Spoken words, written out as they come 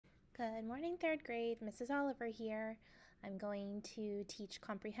Good morning, third grade. Mrs. Oliver here. I'm going to teach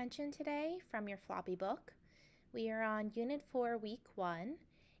comprehension today from your floppy book. We are on Unit 4, Week 1,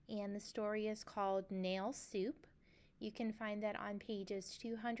 and the story is called Nail Soup. You can find that on pages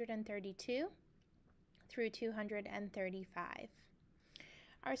 232 through 235.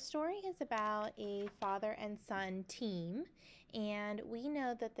 Our story is about a father and son team, and we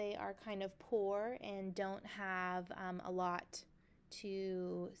know that they are kind of poor and don't have a lot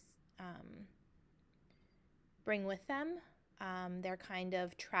to bring with them. They're kind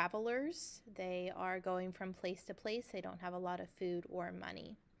of travelers. They are going from place to place. They don't have a lot of food or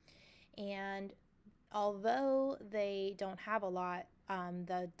money. And although they don't have a lot,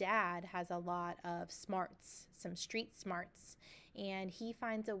 the dad has a lot of smarts, some street smarts, and he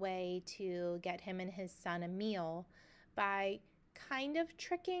finds a way to get him and his son a meal by kind of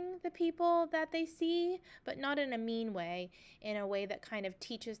tricking the people that they see, but not in a mean way, in a way that kind of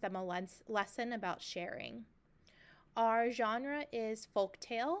teaches them a lesson about sharing. Our genre is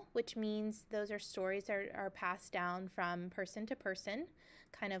folktale, which means those are stories that are passed down from person to person,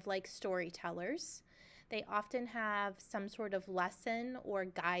 kind of like storytellers. They often have some sort of lesson or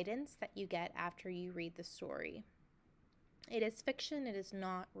guidance that you get after you read the story. It is fiction, it is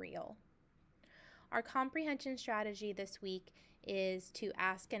not real. Our comprehension strategy this week is to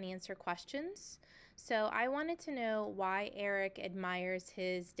ask and answer questions. So I wanted to know why Eric admires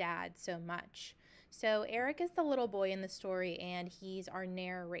his dad so much. So Eric is the little boy in the story, and he's our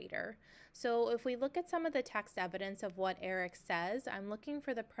narrator. So if we look at some of the text evidence of what Eric says, I'm looking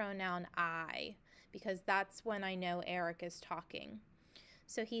for the pronoun I, because that's when I know Eric is talking.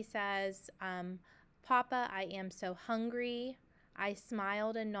 So he says, Papa, I am so hungry. I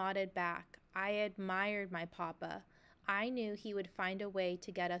smiled and nodded back. I admired my papa. I knew he would find a way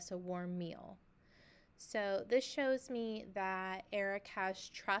to get us a warm meal. So this shows me that Eric has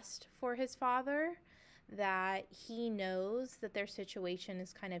trust for his father, that he knows that their situation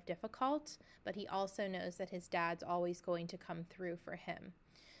is kind of difficult, but he also knows that his dad's always going to come through for him.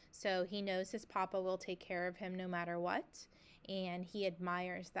 So he knows his papa will take care of him no matter what, and he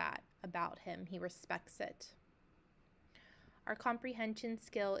admires that about him. He respects it. Our comprehension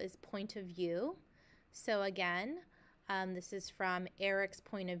skill is point of view. So again, this is from Eric's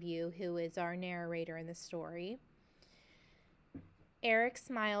point of view, who is our narrator in the story. Eric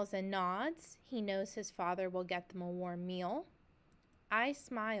smiles and nods. He knows his father will get them a warm meal. I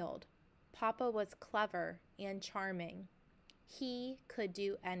smiled. Papa was clever and charming. He could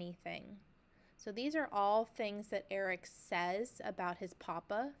do anything. So these are all things that Eric says about his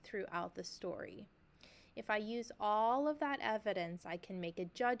papa throughout the story. If I use all of that evidence, I can make a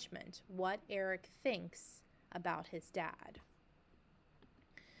judgment what Eric thinks about his dad.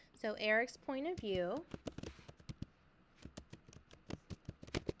 So Eric's point of view.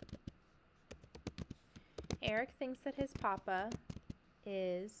 Eric thinks that his papa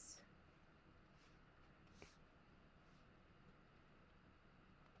is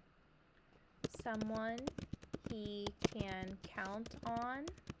someone he can count on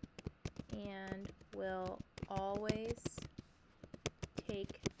and will always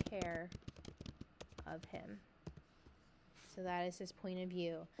take care of him. So that is his point of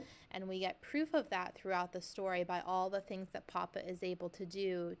view. And we get proof of that throughout the story by all the things that Papa is able to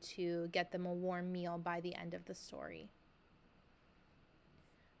do to get them a warm meal by the end of the story.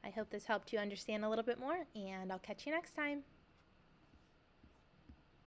 I hope this helped you understand a little bit more, and I'll catch you next time.